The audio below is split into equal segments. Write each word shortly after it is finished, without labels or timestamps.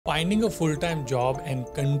Finding a full-time job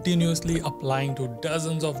and continuously applying to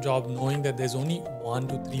dozens of jobs knowing that there's only 1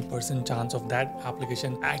 to 3% chance of that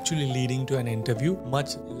application actually leading to an interview,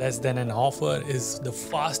 much less than an offer, is the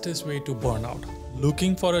fastest way to burn out.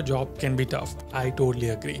 Looking for a job can be tough. I totally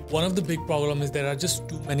agree. One of the big problems is there are just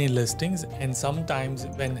too many listings, and sometimes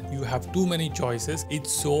when you have too many choices,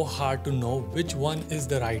 it's so hard to know which one is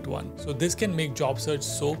the right one. So this can make job search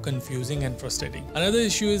so confusing and frustrating. Another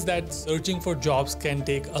issue is that searching for jobs can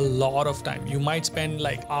take a lot of time. You might spend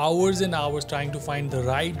like hours and hours trying to find the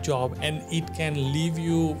right job, and it can leave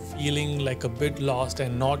you feeling like a bit lost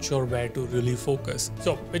and not sure where to really focus.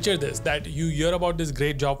 So picture this, that you hear about this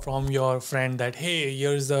great job from your friend that, hey,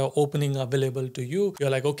 here's the opening available to you. You're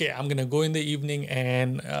like, okay, I'm gonna go in the evening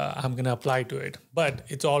and I'm gonna apply to it. But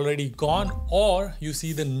it's already gone, or you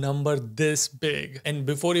see the number this big. And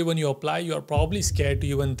before even you apply, you're probably scared to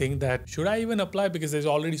even think that, should I even apply? Because there's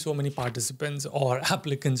already so many participants or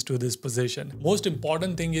applicants to this position. Most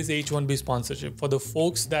important thing is H-1B sponsorship. For the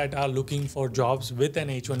folks that are looking for jobs with an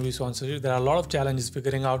H-1B sponsorship, there are a lot of challenges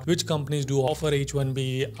figuring out which companies do offer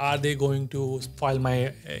H-1B, are they going to file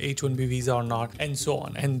my H-1B visa or not, and so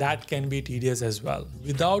on. And that can be tedious as well.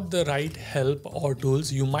 Without the right help or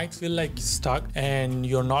tools, you might feel like stuck and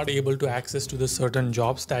you're not able to access to the certain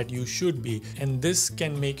jobs that you should be. And this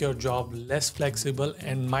can make your job less flexible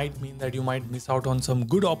and might mean that you might miss out on some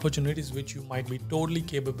good opportunities which you might be totally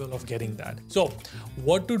capable of getting that. So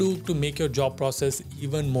what to do to make your job process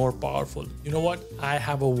even more powerful? You know what? I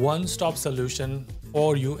have a one-stop solution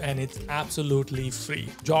for you, and it's absolutely free.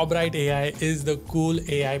 Jobright AI is the cool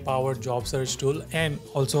AI powered job search tool and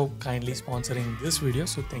also kindly sponsoring this video.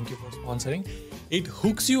 So thank you for sponsoring. It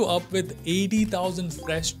hooks you up with 80,000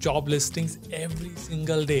 fresh job listings every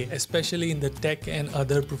single day, especially in the tech and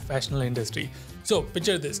other professional industry. So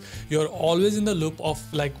picture this, you're always in the loop of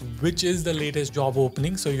like which is the latest job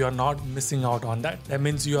opening, so you're not missing out on that. That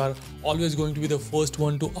means you are always going to be the first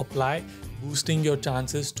one to apply, boosting your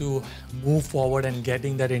chances to move forward and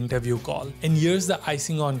getting that interview call. And here's the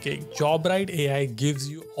icing on cake. Jobright AI gives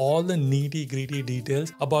you all the nitty-gritty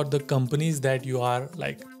details about the companies that you are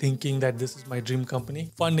like thinking that this is my dream company.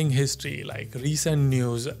 Funding history, like recent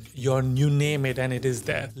news, you name it and it is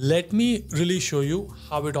there. Let me really show you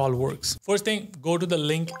how it all works. First thing, go to the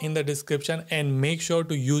link in the description and make sure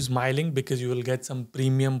to use my link because you will get some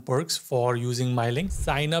premium perks for using my link.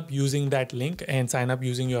 Sign up using that link and sign up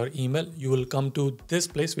using your email. You will come to this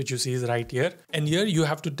place which you see is right here, and here you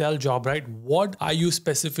have to tell Jobright what are you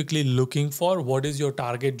specifically looking for, what is your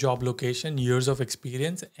target job location, years of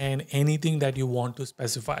experience, and anything that you want to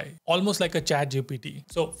specify, almost like a chat GPT.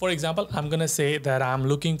 So for example, I'm gonna say that I'm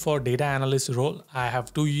looking for data analyst role. I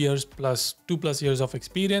have 2 years plus 2+ years of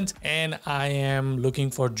experience, and I am looking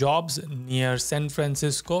for jobs near San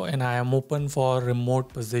Francisco, and I am open for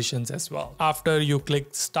remote positions as well. After you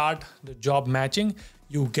click start the job matching,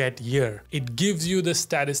 you get here. It gives you the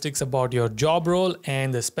statistics about your job role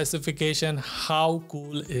and the specification. How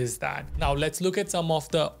cool is that? Now let's look at some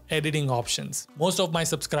of the editing options. Most of my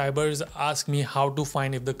subscribers ask me how to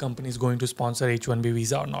find if the company is going to sponsor H-1B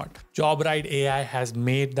visa or not. Jobright AI has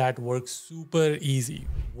made that work super easy.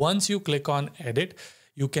 Once you click on edit,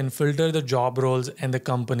 you can filter the job roles and the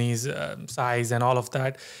company's size and all of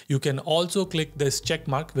that. You can also click this check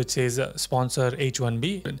mark which says sponsor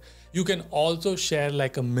H-1B. You can also share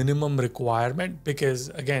like a minimum requirement, because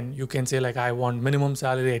again, you can say like I want minimum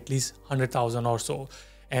salary at least 100,000 or so.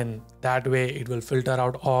 And that way it will filter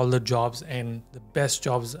out all the jobs, and the best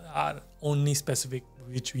jobs are only specific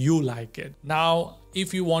which you like it. Now,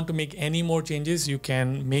 if you want to make any more changes, you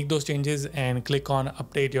can make those changes and click on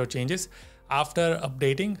update your changes. After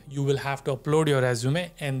updating, you will have to upload your resume,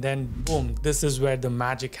 and then boom, this is where the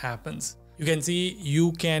magic happens. You can see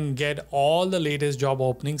you can get all the latest job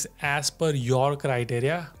openings as per your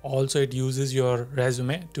criteria. Also, it uses your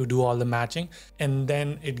resume to do all the matching, and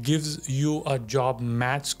then it gives you a job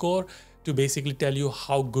match score to basically tell you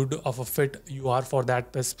how good of a fit you are for that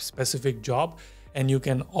specific job. And you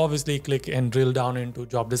can obviously click and drill down into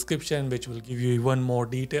job description, which will give you even more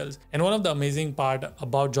details. And one of the amazing part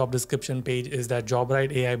about job description page is that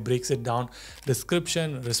Jobright AI breaks it down: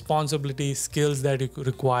 description, responsibility, skills that you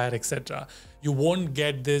require, etc. You won't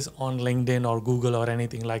get this on LinkedIn or Google or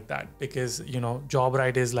anything like that, because you know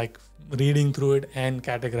Jobright is like reading through it and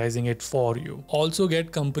categorizing it for you. Also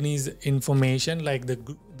get company's information like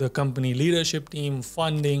the company leadership team,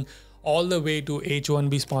 funding, all the way to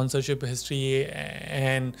H-1B sponsorship history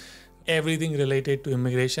and everything related to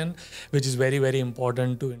immigration, which is very, very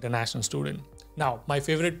important to international students. Now, my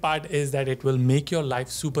favorite part is that it will make your life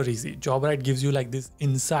super easy. Jobright gives you like this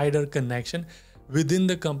insider connection within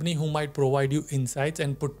the company who might provide you insights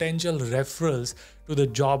and potential referrals to the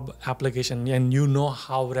job application. And you know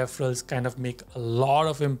how referrals kind of make a lot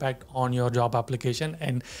of impact on your job application,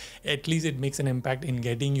 and at least it makes an impact in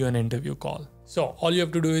getting you an interview call. So all you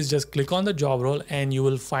have to do is just click on the job role and you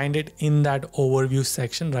will find it in that overview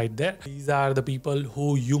section right there. These are the people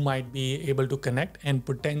who you might be able to connect and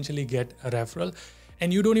potentially get a referral.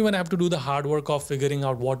 And you don't even have to do the hard work of figuring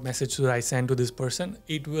out what message should I send to this person.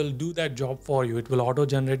 It will do that job for you. It will auto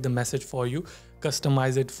generate the message for you,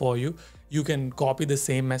 customize it for you. You can copy the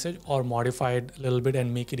same message or modify it a little bit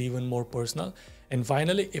and make it even more personal. And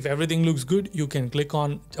finally, if everything looks good, you can click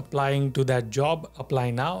on applying to that job, apply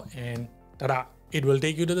now, and ta-da! It will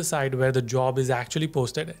take you to the site where the job is actually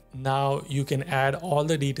posted. Now you can add all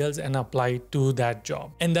the details and apply to that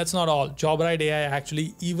job. And that's not all. Jobright AI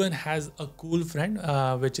actually even has a cool friend,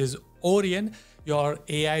 which is Orion, your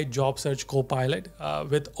AI job search co-pilot.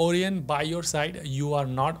 With Orion by your side, you are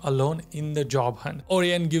not alone in the job hunt.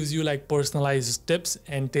 Orion gives you like personalized tips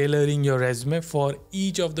and tailoring your resume for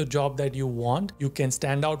each of the job that you want. You can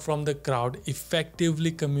stand out from the crowd, effectively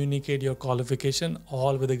communicate your qualification,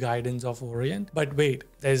 all with the guidance of Orion. But wait,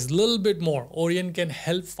 there's a little bit more. Orion can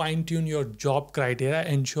help fine-tune your job criteria,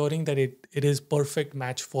 ensuring that it is perfect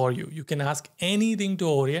match for you. You can ask anything to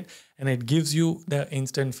Orion and it gives you the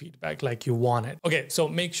instant feedback like you want it. Okay, so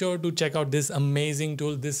make sure to check out this amazing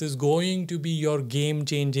tool. This is going to be your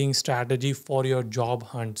game-changing strategy for your job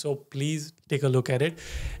hunt. So please take a look at it.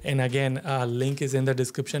 And again, link is in the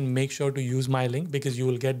description. Make sure to use my link because you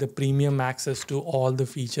will get the premium access to all the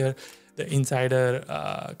feature, the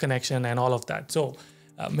insider connection and all of that. So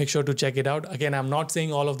make sure to check it out. Again, I'm not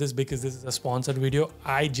saying all of this because this is a sponsored video.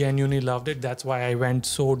 I genuinely loved it. That's why I went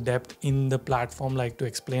so depth in the platform, like to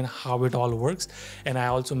explain how it all works. And I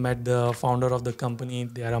also met the founder of the company.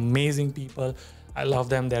 They are amazing people. I love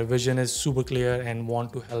them. Their vision is super clear and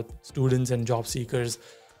want to help students and job seekers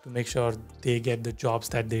to make sure they get the jobs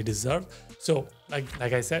that they deserve. So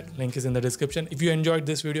like I said, link is in the description. If you enjoyed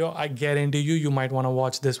this video, I guarantee you might want to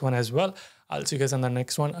watch this one as well. I'll see you guys on the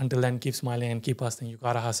next one. Until then, keep smiling and keep hustling. You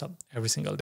gotta hustle every single day.